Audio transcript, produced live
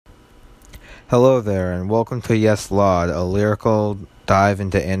Hello there, and welcome to Yes Laud, a lyrical dive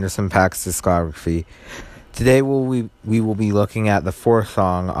into Anderson .Paak's discography. Today we will be looking at the fourth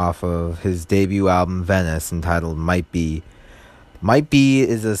song off of his debut album Venice, entitled Might Be. Might Be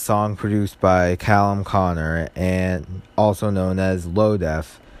is a song produced by Callum Connor, and also known as Low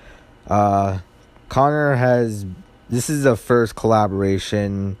Def. This is the first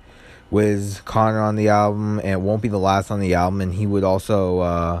collaboration with Connor on the album, and it won't be the last on the album, and he would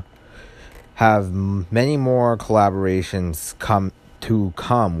also have many more collaborations come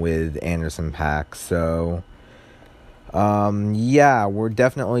with Anderson .Paak. So we're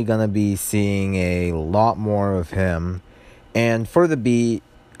definitely gonna be seeing a lot more of him. And for the beat,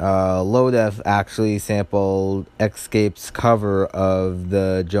 Low Def actually sampled Escape's cover of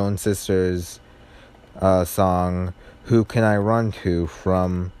the Jones Sisters song Who Can I Run To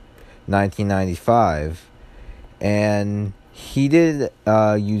from 1995, and he did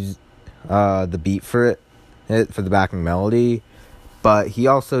use the beat for the backing melody, but he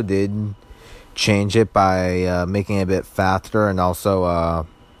also did change it by making it a bit faster and also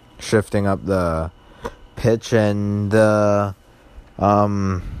shifting up the pitch, and the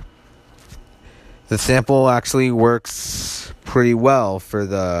sample actually works pretty well for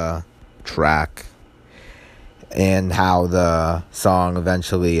the track and how the song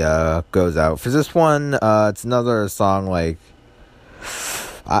eventually goes out. For this one, it's another song like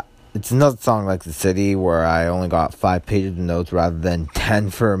The City, where I only got 5 pages of notes rather than 10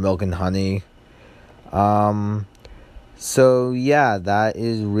 for Milk and Honey. So yeah, that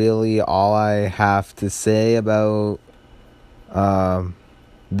is really all I have to say about for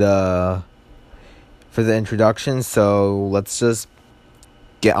the introduction. So let's just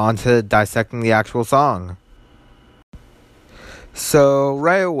get on to dissecting the actual song. So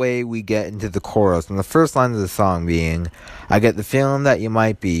right away we get into the chorus, and the first line of the song being, I get the feeling that you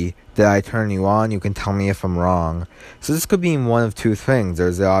might be, did I turn you on, you can tell me if I'm wrong. So this could mean one of two things.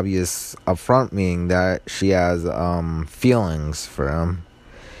 There's the obvious upfront meaning that she has feelings for him,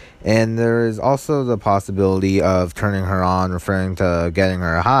 and there is also the possibility of turning her on, referring to getting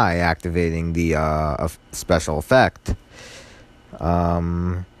her high, activating the special effect.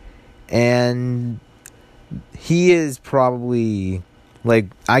 And he is probably like,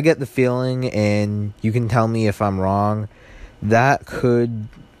 I get the feeling and you can tell me if I'm wrong. That could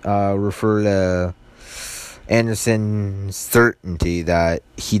refer to Anderson's certainty that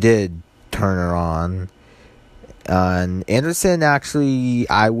he did turn her on. And Anderson actually,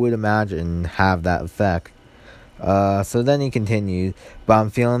 I would imagine, have that effect. So then he continued, but I'm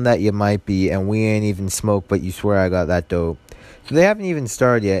feeling that you might be, and we ain't even smoked, but you swear I got that dope. So they haven't even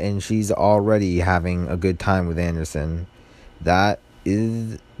started yet, and she's already having a good time with Anderson. That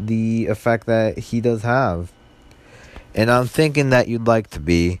is the effect that he does have. And I'm thinking that you'd like to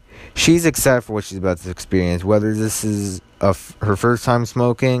be. She's excited for what she's about to experience, whether this is her first time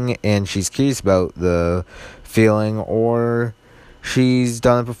smoking and she's curious about the feeling, or she's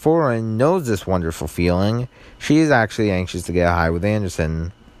done it before and knows this wonderful feeling. She is actually anxious to get high with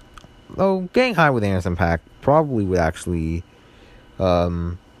Anderson. Though getting high with Anderson .Paak probably would actually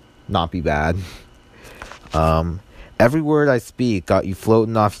not be bad. Every word I speak got you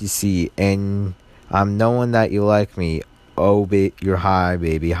floating off your seat, and I'm knowing that you like me. Oh, you're high,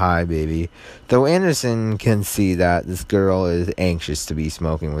 baby, high, baby. Though Anderson can see that this girl is anxious to be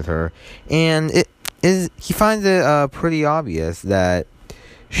smoking with her, and he finds it pretty obvious that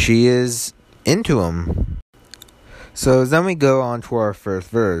she is into him. So then we go on to our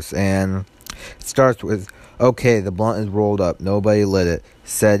first verse, and it starts with, okay, the blunt is rolled up, nobody lit it.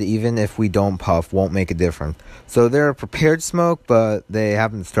 Said even if we don't puff, won't make a difference. So they're prepared to smoke, but they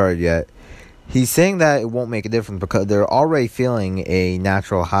haven't started yet. He's saying that it won't make a difference because they're already feeling a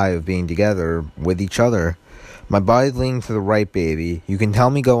natural high of being together with each other. My body's leaning to the right, baby. You can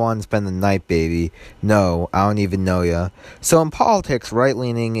tell me go on and spend the night, baby. No, I don't even know ya. So in politics,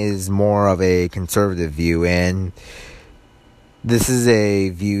 right-leaning is more of a conservative view, and this is a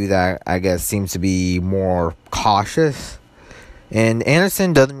view that I guess seems to be more cautious. And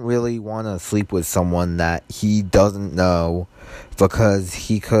Anderson doesn't really want to sleep with someone that he doesn't know, because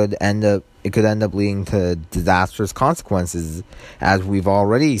it could end up leading to disastrous consequences, as we've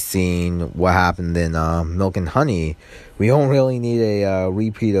already seen what happened in Milk and Honey. We don't really need a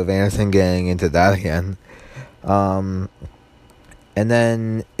repeat of Anderson getting into that again. And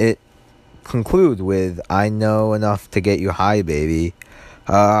then it concludes with, I know enough to get you high, baby.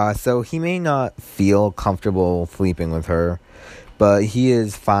 So he may not feel comfortable sleeping with her, but he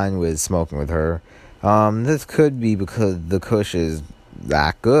is fine with smoking with her. This could be because the kush is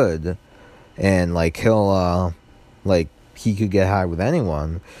that good, and he'll he could get high with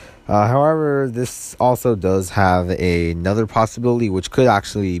anyone. However, this also does have another possibility, which could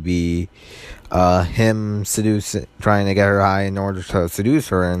actually be him trying to get her high in order to seduce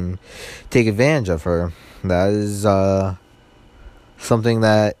her and take advantage of her. That is something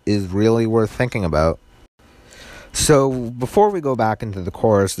that is really worth thinking about. So before we go back into the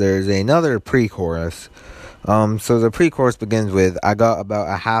chorus, there's another pre-chorus. So the pre-chorus begins with, I got about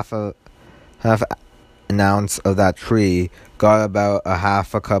a half an ounce of that tree, got about a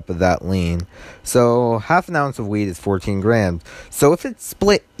half a cup of that lean. So half an ounce of weed is 14 grams. So if it's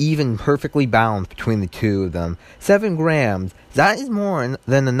split even perfectly balanced between the two of them, 7 grams, that is more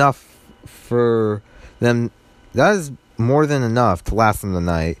than enough for them. That is more than enough to last them the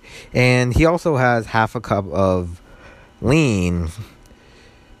night. And he also has half a cup of lean,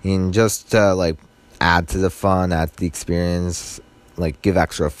 and just like add to the fun, add to the experience, like give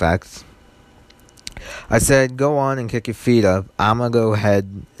extra effects. I said, go on and kick your feet up. I'm going to go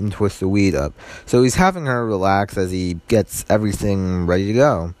ahead and twist the weed up. So he's having her relax as he gets everything ready to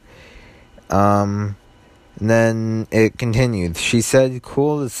go. And then it continued. She said,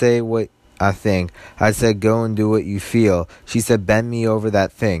 cool to say what I think. I said, go and do what you feel. She said, bend me over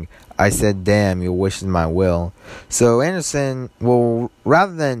that thing. I said, damn, your wish is my will. So Anderson, well,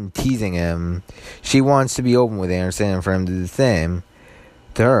 rather than teasing him, she wants to be open with Anderson and for him to do the same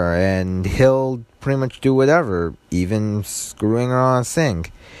to her, and he'll pretty much do whatever, even screwing her on a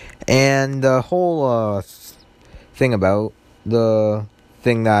sink. And the whole thing about the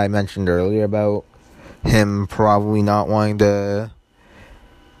thing that I mentioned earlier about him probably not wanting to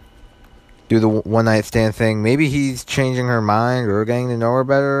do the one night stand thing, maybe he's changing her mind or getting to know her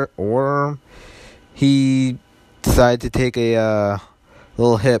better, or he decided to take a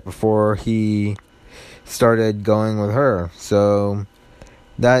little hit before he started going with her. So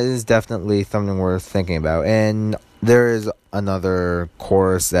that is definitely something worth thinking about. And there is another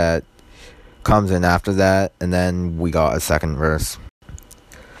chorus that comes in after that, and then we got a second verse.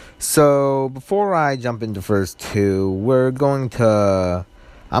 So before I jump into verse 2,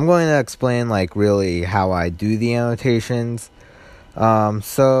 I'm going to explain like really how I do the annotations.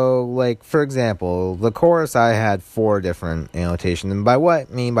 So like for example, the chorus, I had 4 different annotations, and by what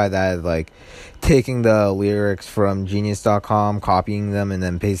I mean by that is like taking the lyrics from Genius.com, copying them, and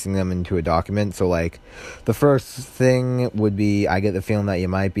then pasting them into a document. So like the first thing would be, I get the feeling that you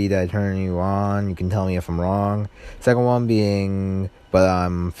might be, that I turn you on, you can tell me if I'm wrong. Second one being, but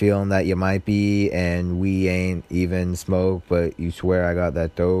I'm feeling that you might be, and we ain't even smoke, but you swear I got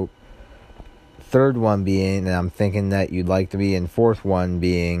that dope. Third one being, and I'm thinking that you'd like to be. And fourth one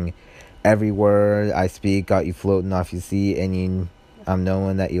being, every word I speak got you floating off your seat, and I'm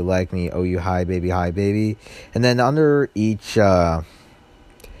knowing that you like me. Oh, you high baby, high baby. And then under each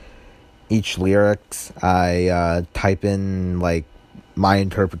lyrics, I type in like my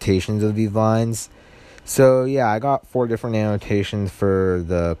interpretations of these lines. So yeah, I got 4 different annotations for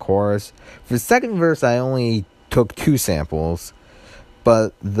the chorus. For the second verse, I only took 2 samples,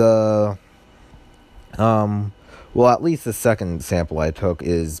 but at least the second sample I took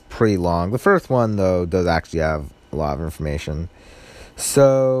is pretty long. The first one, though, does actually have a lot of information.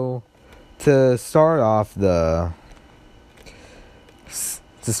 So, to start off the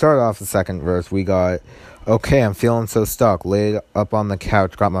second verse, we got, okay, I'm feeling so stuck, laid up on the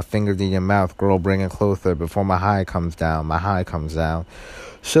couch, got my fingers in your mouth, girl, bring it closer before my high comes down.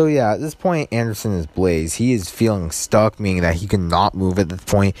 So yeah, at this point, Anderson is blazed. He is feeling stuck, meaning that he cannot move at this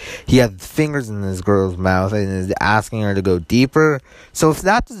point. He has fingers in this girl's mouth and is asking her to go deeper. So if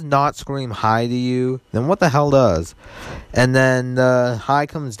that does not scream high to you, then what the hell does? And then the high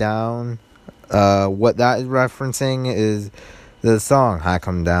comes down. What that is referencing is the song High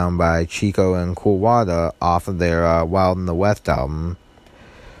Come Down by Chico and Cool Water off of their Wild in the West album.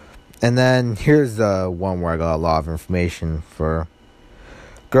 And then here's the one where I got a lot of information for.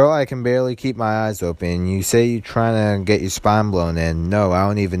 Girl, I can barely keep my eyes open. You say you're trying to get your spine blown in. No, I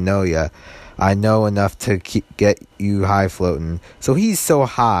don't even know ya. I know enough to get you high floating. So he's so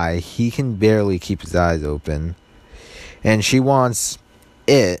high, he can barely keep his eyes open. And she wants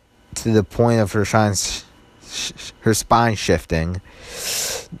it to the point of her spine shifting.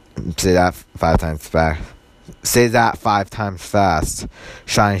 Say that 5 times fast. Say that 5 times fast.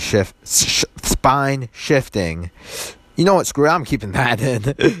 Spine shifting. You know what, screw it, I'm keeping that in.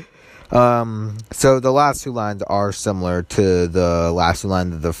 So the last 2 lines are similar to the last 2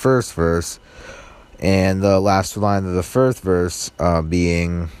 lines of the first verse. And the last 2 lines of the first verse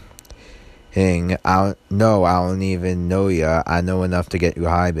being, I don't even know ya. I know enough to get you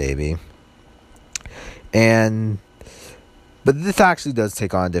high, baby. But this actually does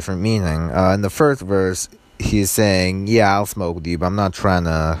take on a different meaning. In the first verse, he's saying, yeah, I'll smoke with you, but I'm not trying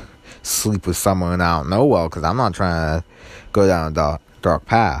to sleep with someone I don't know well, because I'm not trying to go down a dark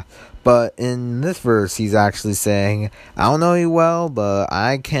path. But in this verse, he's actually saying, I don't know you well, but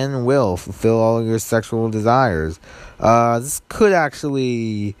I can and will fulfill all your sexual desires. This could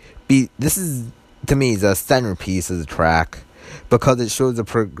actually be, this is, to me, the centerpiece of the track, because it shows a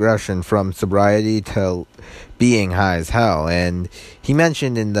progression from sobriety to being high as hell. And he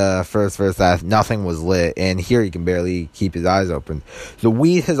mentioned in the first verse that nothing was lit, and here he can barely keep his eyes open. The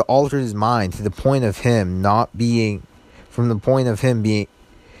weed has altered his mind to the point of him being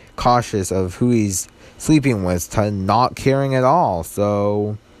cautious of who he's sleeping with to not caring at all.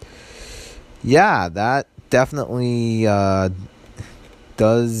 So yeah, that definitely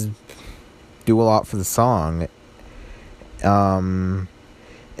does do a lot for the song. And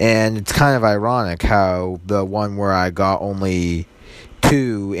it's kind of ironic how the one where I got only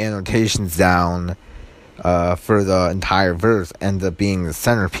 2 annotations down for the entire verse ends up being the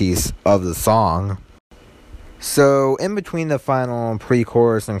centerpiece of the song. So, in between the final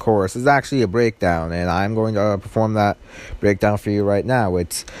pre-chorus and chorus is actually a breakdown, and I'm going to perform that breakdown for you right now.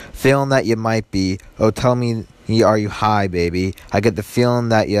 It's feeling that you might be, oh, tell me, are you high, baby? I get the feeling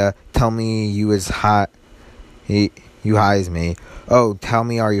that you tell me you is high, you high as me. Oh, tell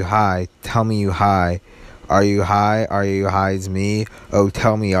me, are you high? Tell me you high. Are you high? Are you high as me? Oh,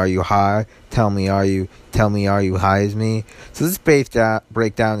 tell me, are you high? Tell me, are you high as me? So this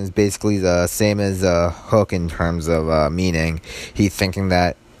breakdown is basically the same as a hook in terms of meaning. He's thinking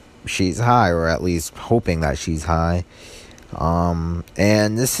that she's high, or at least hoping that she's high.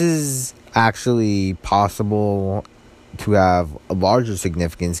 And this is actually possible to have a larger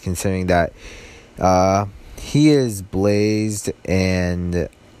significance, considering that he is blazed, and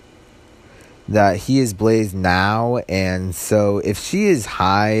that he is blazed now, and so if she is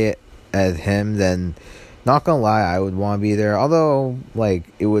high as him, then not gonna lie, I would want to be there. Although, like,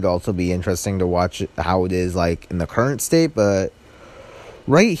 it would also be interesting to watch how it is, like, in the current state, but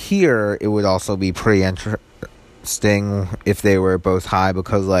right here, it would also be pretty interesting if they were both high,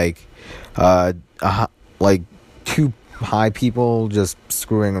 because, like 2 high people just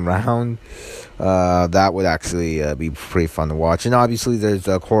screwing around, that would actually be pretty fun to watch. And obviously there's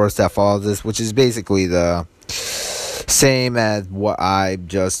a chorus that follows this, which is basically the same as what I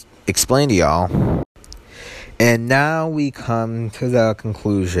just explained to y'all. And now we come to the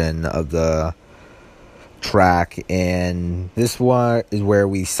conclusion of the track, and this one is where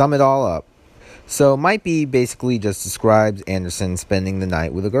we sum it all up. So Might Be basically just describes Anderson spending the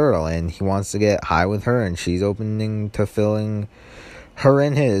night with a girl, and he wants to get high with her, and she's opening to filling her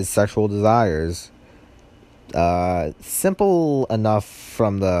and his sexual desires. Simple enough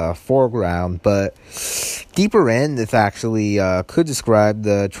from the foreground, but deeper in, this actually could describe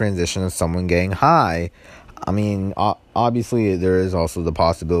the transition of someone getting high. I mean, obviously there is also the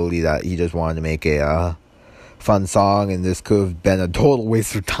possibility that he just wanted to make a fun song, and this could have been a total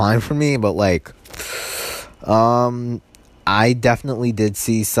waste of time for me, but like, I definitely did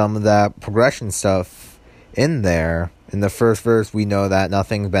see some of that progression stuff in there. In the first verse, we know that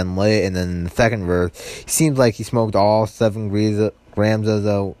nothing's been lit, and then in the second verse, it seems like he smoked all 7 grams of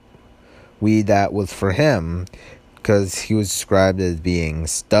the weed that was for him, because he was described as being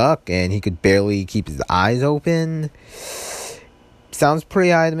stuck, and he could barely keep his eyes open. Sounds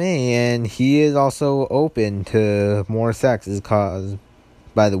pretty high to me, and he is also open to more sex is caused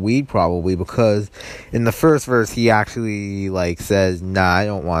by the weed, probably, because in the first verse he actually like says, nah, I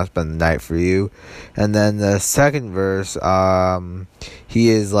don't want to spend the night for you, and then the second verse he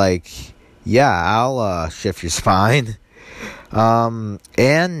is like, yeah, I'll shift your spine.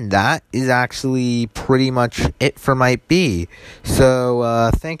 And that is actually pretty much it for Might Be.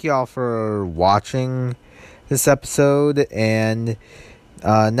 So thank you all for watching this episode, and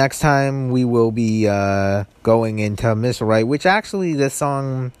next time we will be going into Miss Right, which actually this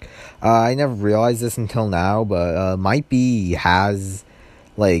song, I never realized this until now, but Might Be has,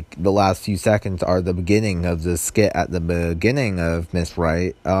 like, the last few seconds are the beginning of the skit at the beginning of Miss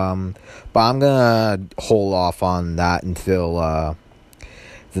Right, but I'm gonna hold off on that until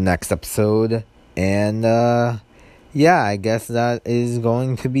the next episode, and yeah, I guess that is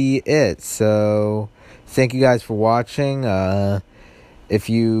going to be it. So thank you guys for watching. If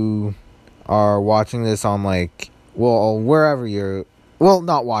you are watching this on, like, well, wherever you're, well,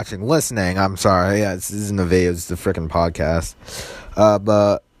 not watching, listening, I'm sorry, yeah, this isn't a video, it's a freaking podcast,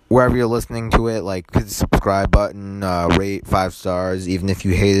 but wherever you're listening to it, like, hit the subscribe button, rate 5 stars, even if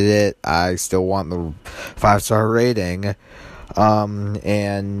you hated it, I still want the 5-star rating,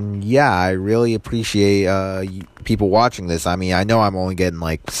 and yeah, I really appreciate, people watching this. I mean, I know I'm only getting,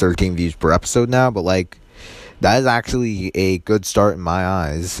 like, 13 views per episode now, but, like, that is actually a good start in my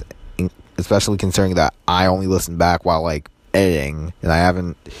eyes, especially considering that I only listened back while like editing, and I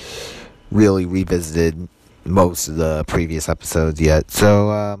haven't really revisited most of the previous episodes yet.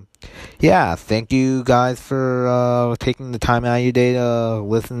 So yeah, thank you guys for taking the time out of your day to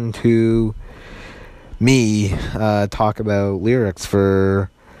listen to me talk about lyrics for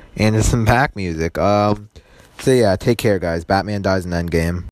Anderson .Paak music. So yeah, take care, guys. Batman dies in Endgame.